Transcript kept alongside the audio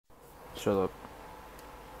Shut up.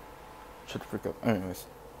 Shut the frick up. Anyways.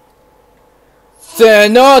 せー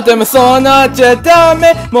のでもそうなっちゃダ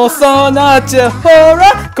メもうそうなっちゃほ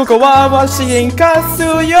らここは進化す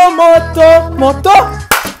るよもっともっと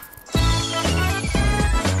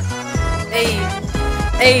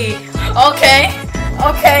Hey, okay.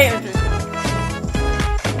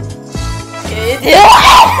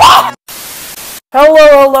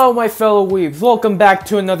 Hello my fellow weebs, welcome back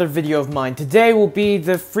to another video of mine. Today will be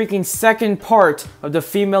the freaking second part of the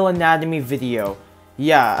female anatomy video.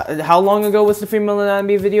 Yeah, how long ago was the female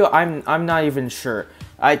anatomy video? I'm not even sure.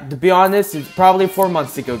 To be honest, it's probably 4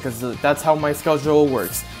 months ago because that's how my schedule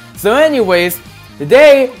works. So anyways,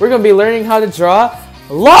 today we're gonna be learning how to draw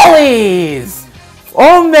lollies!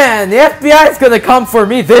 Oh man, the FBI is gonna come for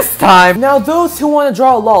me this time! Now those who want to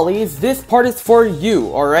draw lollies, this part is for you,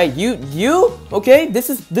 alright? You? Okay,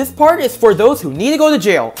 this part is for those who need to go to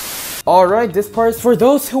jail. Alright, this part is for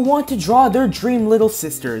those who want to draw their dream little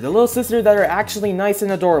sister. The little sister that are actually nice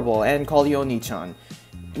and adorable and call you Oni-chan.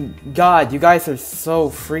 God, you guys are so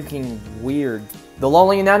freaking weird. The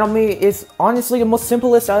lolly anatomy is honestly the most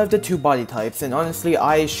simplest out of the two body types, and honestly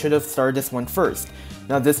I should have started this one first.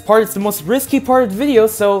 Now this part is the most risky part of the video,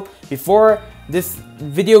 so before this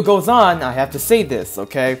video goes on, I have to say this,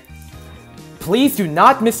 okay? Please do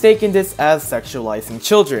not mistake this as sexualizing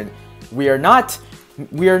children. We are not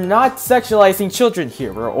sexualizing children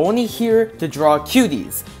here. We're only here to draw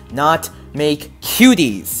cuties, not make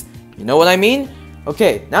cuties. You know what I mean?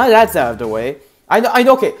 Okay, now that's out of the way. I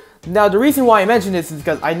know. Okay, now the reason why I mention this is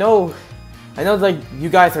because I know like you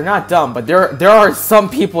guys are not dumb, but there are some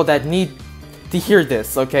people that need to hear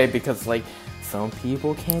this, okay? Because like some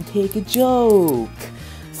people can't take a joke.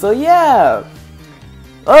 So yeah,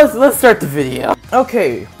 let's start the video.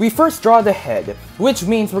 Okay, we first draw the head, which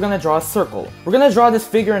means we're gonna draw a circle. We're gonna draw this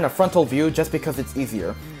figure in a frontal view just because it's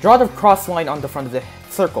easier. Draw the cross line on the front of the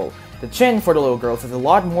circle. The chin for the little girls is a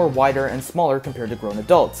lot more wider and smaller compared to grown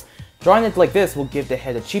adults. Drawing it like this will give the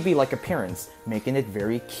head a chibi-like appearance, making it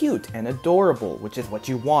very cute and adorable, which is what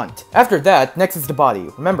you want. After that, next is the body.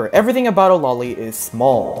 Remember, everything about a lolly is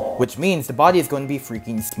small, which means the body is going to be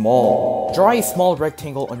freaking small. Draw a small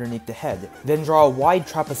rectangle underneath the head, then draw a wide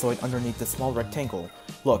trapezoid underneath the small rectangle.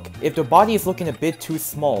 Look, if the body is looking a bit too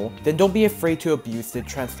small, then don't be afraid to abuse the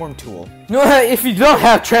transform tool. If you don't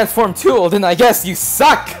have transform tool, then I guess you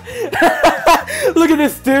suck! Look at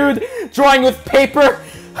this dude, drawing with paper!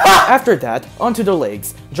 After that, onto the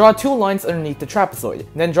legs. Draw 2 lines underneath the trapezoid,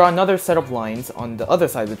 then draw another set of lines on the other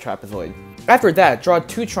side of the trapezoid. After that, draw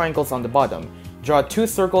 2 triangles on the bottom. Draw 2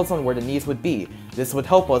 circles on where the knees would be. This would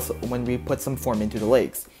help us when we put some form into the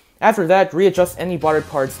legs. After that, readjust any body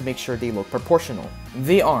parts to make sure they look proportional.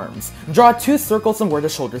 The arms. Draw 2 circles on where the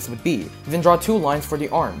shoulders would be, then draw 2 lines for the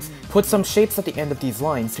arms. Put some shapes at the end of these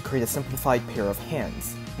lines to create a simplified pair of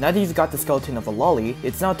hands. Now that you've got the skeleton of a lolly,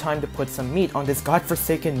 it's now time to put some meat on this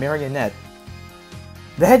godforsaken marionette.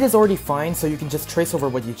 The head is already fine, so you can just trace over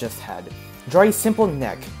what you just had. Draw a simple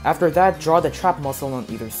neck. After that, draw the trap muscle on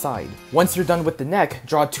either side. Once you're done with the neck,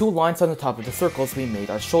 draw 2 lines on the top of the circles we made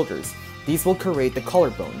as shoulders. These will create the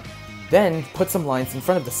collarbone. Then, put some lines in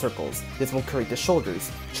front of the circles. This will create the shoulders.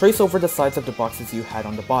 Trace over the sides of the boxes you had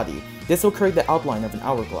on the body. This will create the outline of an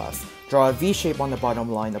hourglass. Draw a V shape on the bottom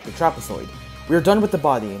line of the trapezoid. We're done with the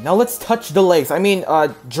body. Now let's touch the legs.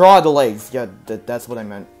 Draw the legs. Yeah, that's what I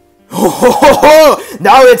meant.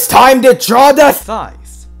 Now it's time to draw the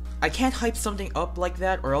thighs. I can't hype something up like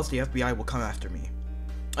that or else the FBI will come after me.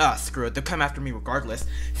 Screw it. They'll come after me regardless.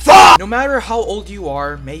 No matter how old you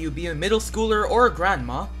are, may you be a middle schooler or a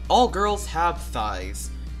grandma, all girls have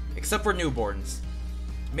thighs. Except for newborns.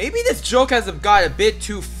 Maybe this joke has got a bit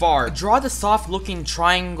too far. Draw the soft-looking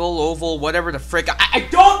triangle, oval, whatever the frick. I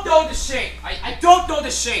don't know the shape! I don't know the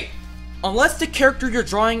shape! Unless the character you're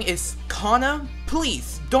drawing is Kana,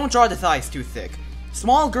 please, don't draw the thighs too thick.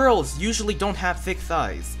 Small girls usually don't have thick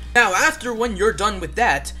thighs. Now, when you're done with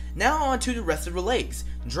that, now on to the rest of the legs.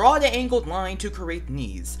 Draw the angled line to create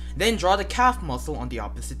knees. Then draw the calf muscle on the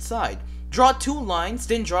opposite side. Draw 2 lines,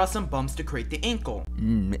 then draw some bumps to create the ankle.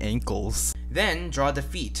 Ankles. Then draw the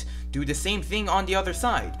feet. Do the same thing on the other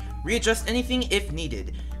side. Readjust anything if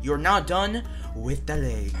needed. You're now done with the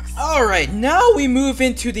legs. Alright, now we move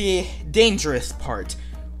into the dangerous part.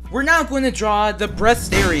 We're now going to draw the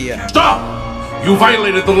breast area. Stop! You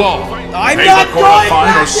violated the law. I'm Pay not the court a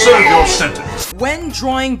fine or serve your sentence. When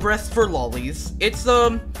drawing breasts for lollies, it's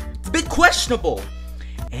a bit questionable.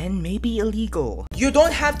 And maybe illegal. You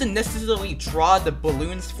don't have to necessarily draw the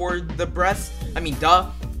balloons for the breasts.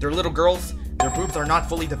 They're little girls. Their boobs are not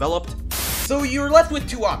fully developed. So you're left with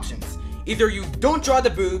 2 options. Either you don't draw the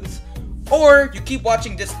boobs, or you keep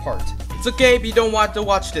watching this part. It's okay if you don't want to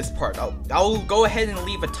watch this part. I'll go ahead and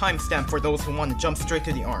leave a timestamp for those who want to jump straight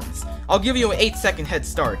to the arms. I'll give you an 8-second head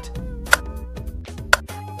start.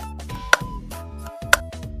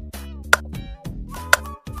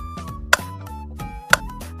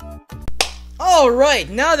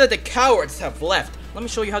 Alright, now that the cowards have left, let me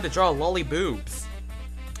show you how to draw lolly boobs.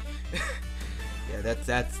 Yeah,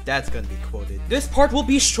 that's gonna be quoted. This part will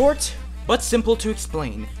be short, but simple to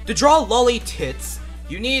explain. To draw lolly tits,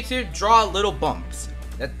 you need to draw little bumps.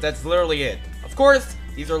 That's literally it. Of course,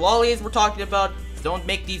 these are lollies we're talking about, so don't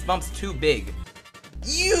make these bumps too big.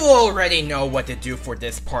 You already know what to do for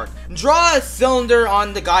this part. Draw a cylinder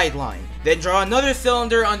on the guideline, then draw another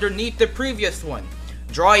cylinder underneath the previous one.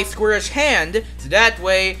 Draw a squarish hand, so that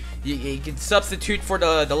way you can substitute for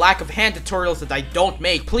the lack of hand tutorials that I don't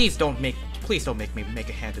make. Please don't make me make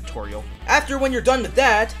a hand tutorial. After when you're done with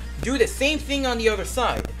that, do the same thing on the other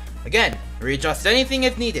side. Again, readjust anything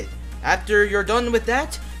if needed. After you're done with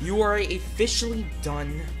that, you are officially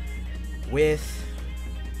done with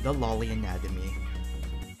the lolly anatomy.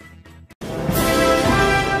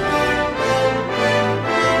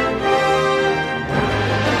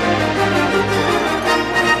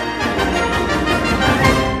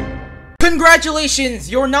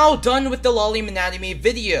 Congratulations! You're now done with the lolly anatomy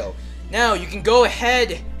video. Now, you can go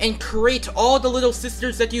ahead and create all the little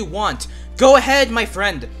sisters that you want. Go ahead, my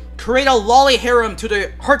friend. Create a lolly harem to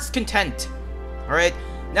the heart's content. Alright,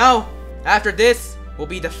 now, after this will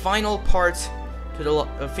be the final part to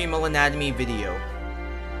the female anatomy video.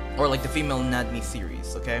 Or like the female anatomy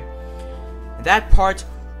series, okay? That part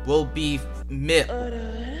will be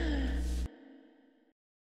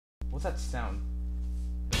What's that sound?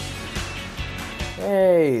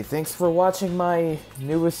 Hey, thanks for watching my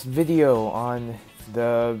newest video on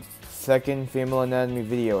the second female anatomy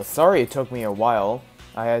video. Sorry it took me a while.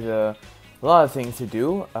 I had a lot of things to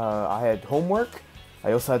do. I had homework.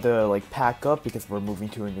 I also had to like pack up because we're moving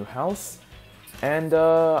to a new house. And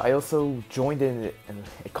I also joined in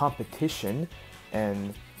a competition.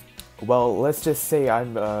 And well, let's just say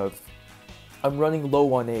I'm running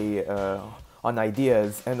low on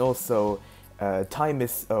ideas, and also time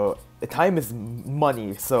is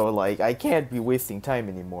money, so like I can't be wasting time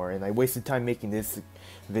anymore, and I wasted time making this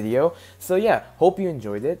video. So yeah, hope you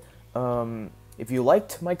enjoyed it. If you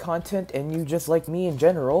liked my content and you just like me in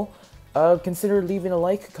general, consider leaving a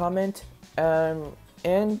like, comment,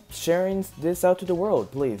 and sharing this out to the world,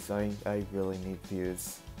 please. I really need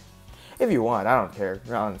views. If you want, I don't care,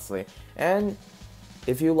 honestly. And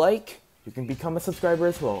if you like, you can become a subscriber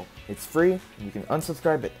as well. It's free, and you can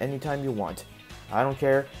unsubscribe at any time you want. I don't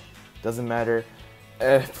care. Doesn't matter.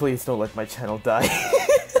 Please don't let my channel die.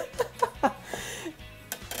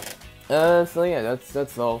 So yeah,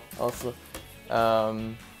 that's all. Also,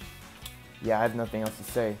 yeah, I have nothing else to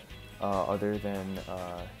say other than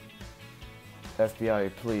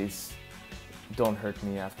FBI, please don't hurt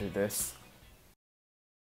me after this.